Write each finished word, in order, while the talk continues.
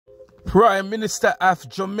Prime Minister of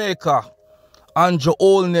Jamaica,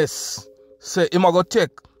 Holness, say he go take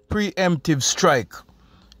preemptive strike.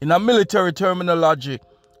 In a military terminology,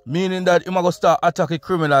 meaning that he go start attacking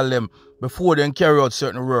criminal them before they carry out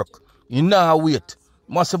certain work. You now wait.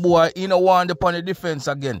 Must boy, you know want upon the defense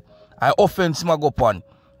again. I offense go upon.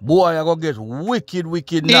 Boy, I go get wicked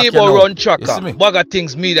Evil run tracker,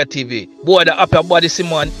 BaggaThingz Media TV. Boy, the up your body,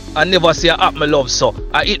 Simon. I never say I up my love, so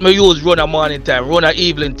I eat my use run a morning time, run a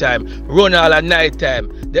evening time, run all at night time.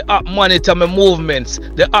 The app monitor my movements.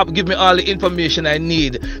 The app give me all the information I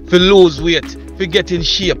need to lose weight, to get in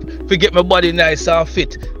shape, to get my body nice and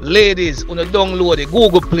fit. Ladies, on the download the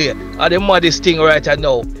Google Play, are the maddest thing right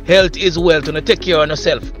now. Health is wealth, and take care of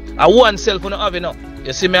yourself. I want self on the have enough.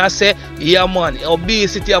 You see me, I say, yeah man,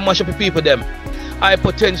 obesity I mash up the people them. High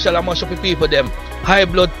potential I mash up the people them. High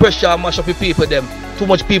blood pressure I mash up the people them. Too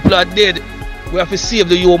much people are dead. We have to save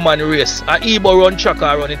the human race. A Igbo run tracker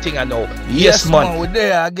run the thing I know. Yes man. We're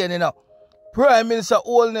there again, you know. Prime Minister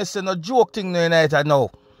Holness is no joke thing tonight I know.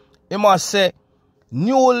 He must say,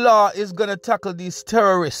 new law is gonna tackle these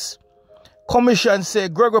terrorists. Commission say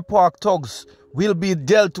Gregory Park thugs will be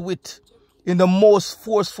dealt with in the most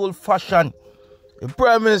forceful fashion. The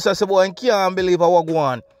Prime Minister said, boy, I can't believe I was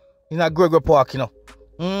going in a Gregory Park, you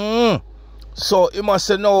know. So he must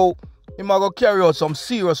say no, he must go carry out some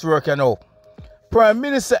serious work, you know. Prime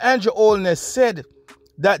Minister Holness said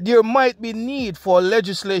that there might be need for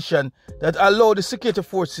legislation that allow the security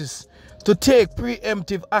forces to take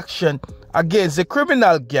preemptive action against the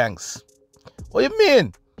criminal gangs. What do you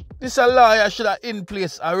mean? This law should have in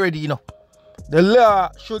place already, you know. The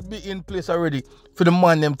law should be in place already for the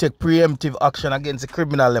man them take preemptive action against the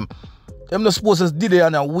criminal them. Them not supposed to did it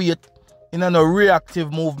and wait in no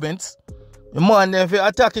reactive movements. The man them if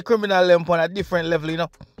attack the criminal them on a different level, you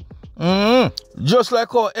know. Just like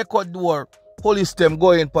how Ecuador police them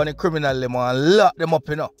go in on the criminal them and lock them up,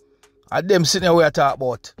 you know. And them sitting there we are talking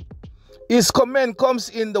about. His comment comes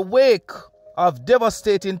in the wake of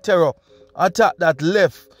devastating terror attack that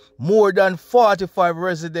left more than 45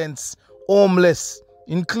 residents homeless,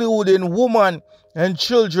 including women and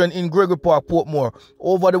children in Gregory Park, Portmore,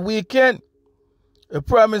 over the weekend. The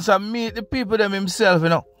Prime Minister meet the people them himself, you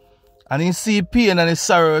know, and he see pain and his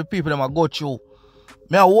sorrow the people them a go through.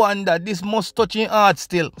 Me I wonder this must touch in heart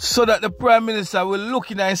still, so that the Prime Minister will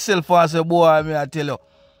look in himself and say, boy, me I tell you,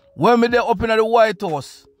 when me there up in the White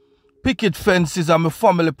House, picket fences and my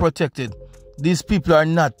family protected. These people are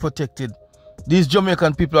not protected. These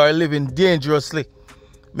Jamaican people are living dangerously.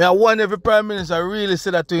 Me I wonder if the Prime Minister really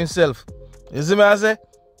said that to himself. You see me I say?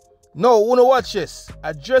 No, wanna watch this.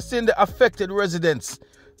 Addressing the affected residents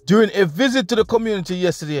during a visit to the community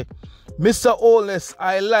yesterday, Mr. Holness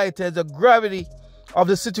highlighted the gravity of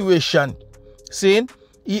the situation. Saying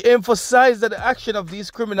he emphasized that the action of these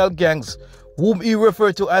criminal gangs, whom he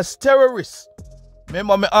referred to as terrorists.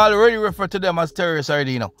 Remember, me already refer to them as terrorists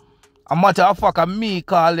already, you know. A matter of fact, me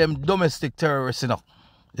call them domestic terrorists, you know.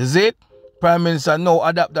 Is it? Prime Minister now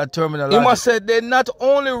adapt that terminology. He must say they not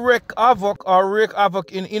only wreak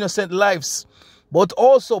havoc in innocent lives, but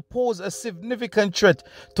also pose a significant threat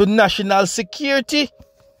to national security.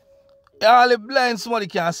 All the blind somebody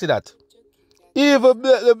can't see that. Even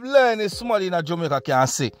the blind is somebody in Jamaica can't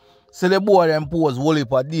see. So the boy them pose whole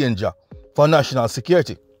heap of danger for national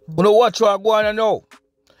security. You know what you are going to know.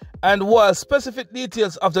 And while specific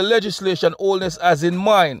details of the legislation Holness has in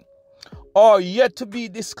mind are yet to be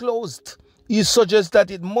disclosed, he suggests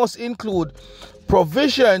that it must include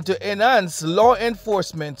provision to enhance law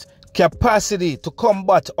enforcement capacity to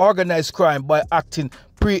combat organized crime by acting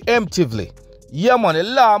preemptively. Yeah man, the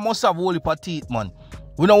law must have whole heap of teeth, man.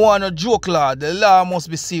 We don't want a joke law, the law must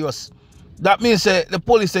be serious. That means the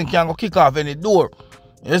police can't go kick off any door.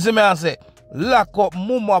 You see me I say, lock up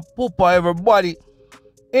mama, papa, everybody.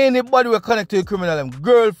 Anybody we connect to a criminal, them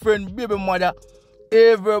girlfriend, baby mother,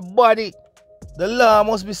 everybody. The law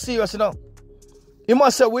must be serious, you know. He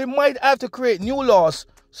must say we might have to create new laws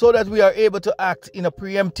so that we are able to act in a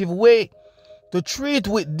preemptive way to treat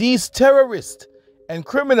with these terrorists and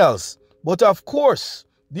criminals. But of course,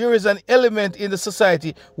 there is an element in the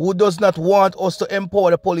society who does not want us to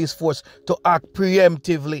empower the police force to act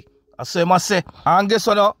preemptively. I say, must say, and guess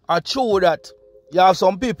what? I true that you have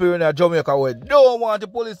some people in Jamaica who don't want the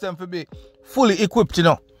police them to be fully equipped, you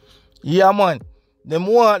know. Yeah, man. Them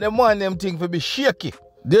want them things to be shaky.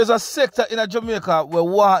 There's a sector in Jamaica where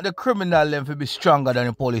want the criminal them to be stronger than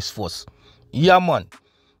the police force. Yeah, man.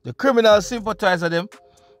 The criminals sympathize with them.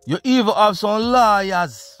 You even have some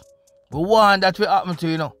lawyers who want that will happen to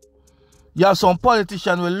you know. You have some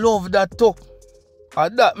politicians who love that too.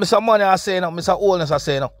 And that Mr. Money I say now, Mr. Holness I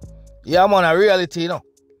say now. Yeah, man, a reality, you know.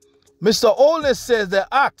 Mr. Holness says the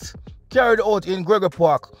act carried out in Gregory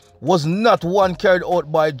Park was not one carried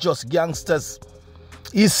out by just gangsters.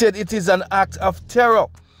 He said it is an act of terror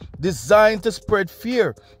designed to spread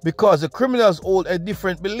fear because the criminals hold a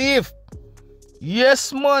different belief.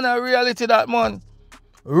 Yes, man, a reality that, man.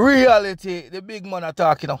 Reality, the big man are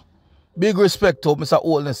talking, you know. Big respect to Mr.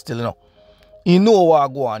 Holness still, you know. He know what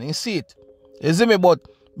go on, he see it. You see me, but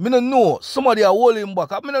me don't know somebody are holding him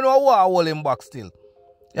back. I don't know why hold him back still.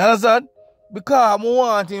 You understand? Because I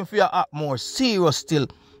want him to act more serious still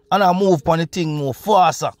and I move on the thing more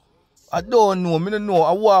faster. I don't know, me don't know.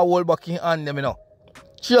 I want to hold back in hand them, you know.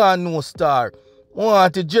 Can't no star. I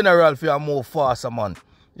want the general to move faster, man.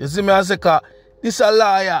 You see me, I say, this a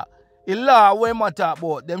liar. The law when matter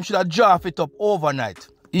about them should have draft it up overnight.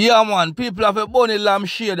 Yeah, man, people have a bunny lamb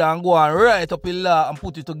shade and go and write up the law and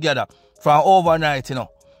put it together from overnight, you know.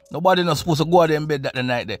 Nobody not supposed to go out in bed that the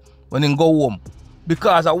night there when they go home.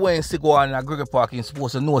 Because I went to go on a Gregory Park, you're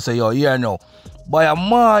supposed to know, say, yo, here now. By a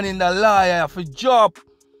man in the law, you have a job.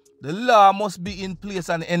 The law must be in place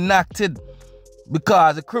and enacted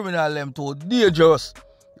because the criminal them too dangerous.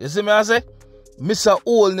 You see me, I say? Mr.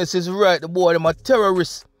 Holness is right, the boy them a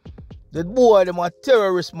terrorist. The boy them a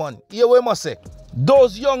terrorist, man. Hear what I must say?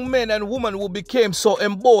 Those young men and women who became so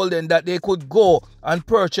emboldened that they could go and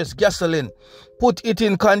purchase gasoline, put it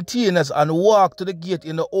in containers and walk to the gate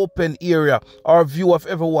in the open area or view of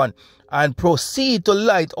everyone and proceed to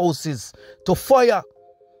lighthouses to fire.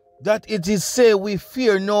 That it is say we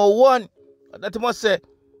fear no one. That must say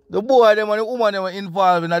the boy them and the woman them were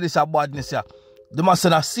involved in this badness here. They must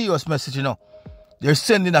send a serious message, you know. They're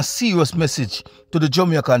sending a serious message to the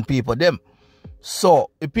Jamaican people, them.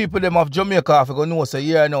 So, the people them of Jamaica have to know, say,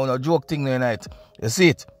 yeah, no joke thing tonight. You see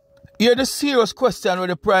it? Here the serious question where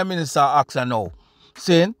the Prime Minister asks now,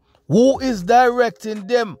 saying, who is directing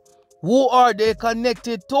them? Who are they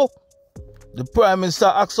connected to? The Prime Minister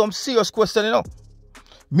asks some serious question, you know.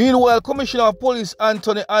 Meanwhile, Commissioner of Police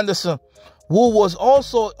Anthony Anderson, who was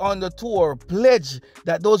also on the tour, pledged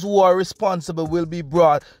that those who are responsible will be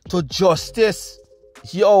brought to justice.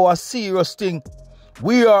 Yo, a serious thing.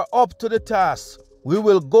 We are up to the task. We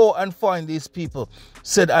will go and find these people,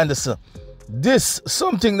 said Anderson. This is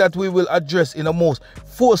something that we will address in a most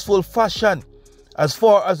forceful fashion as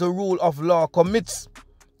far as the rule of law commits.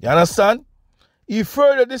 You understand? He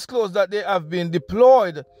further disclosed that they have been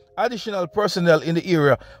deployed additional personnel in the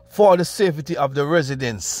area for the safety of the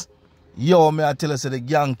residents. Yo, may I tell you, the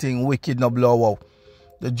gang thing wicked no blow out.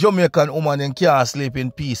 The Jamaican woman in can't sleep in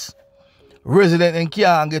peace. Resident in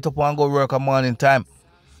can't get up and go work a morning time.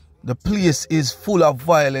 The place is full of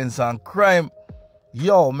violence and crime.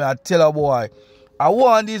 Yo, may I tell a boy, I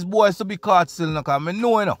want these boys to be caught still because I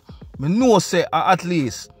know, you know. I know say at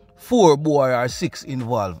least 4 boys or 6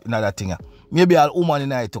 involved in that thing. Maybe a woman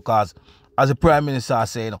in it because as the Prime Minister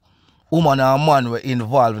said, you know, woman and man were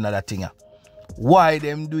involved in that thing. Why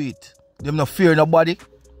them do it? Them not fear nobody.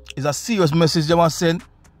 It's a serious message they want to send.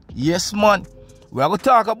 Yes, man. We are going to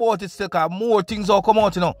talk about it still because more things will come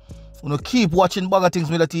out, you know. You know, keep watching BaggaThingz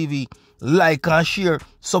Media TV. Like and share.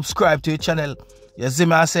 Subscribe to the channel. You see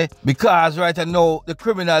me I say? Because right now, the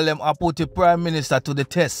criminal them are put the Prime Minister to the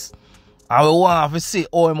test. And we want to see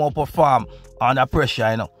how he will perform under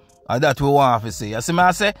pressure, you know. And that we want to see. You see me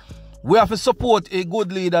I say? We have to support a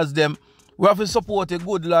good leaders them. We have to support a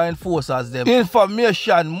good law enforcers them.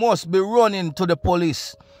 Information must be running to the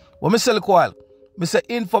police. When I say while, I say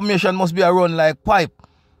information must be a run like pipe.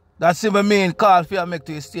 That's the main call for you make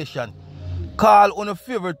to the station. Call on your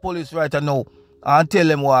favorite police right now and tell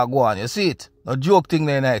them what go on. You see it? No joke thing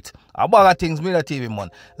tonight. BaggaThingz Media TV, man.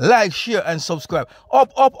 Like, share, and subscribe.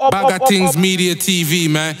 Up. BaggaThingz Media TV,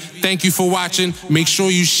 man. Thank you for watching. Make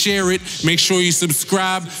sure you share it. Make sure you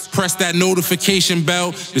subscribe. Press that notification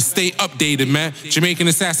bell to stay updated, man. Jamaican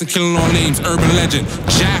assassin killing all names. Urban legend.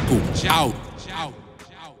 Jackal out.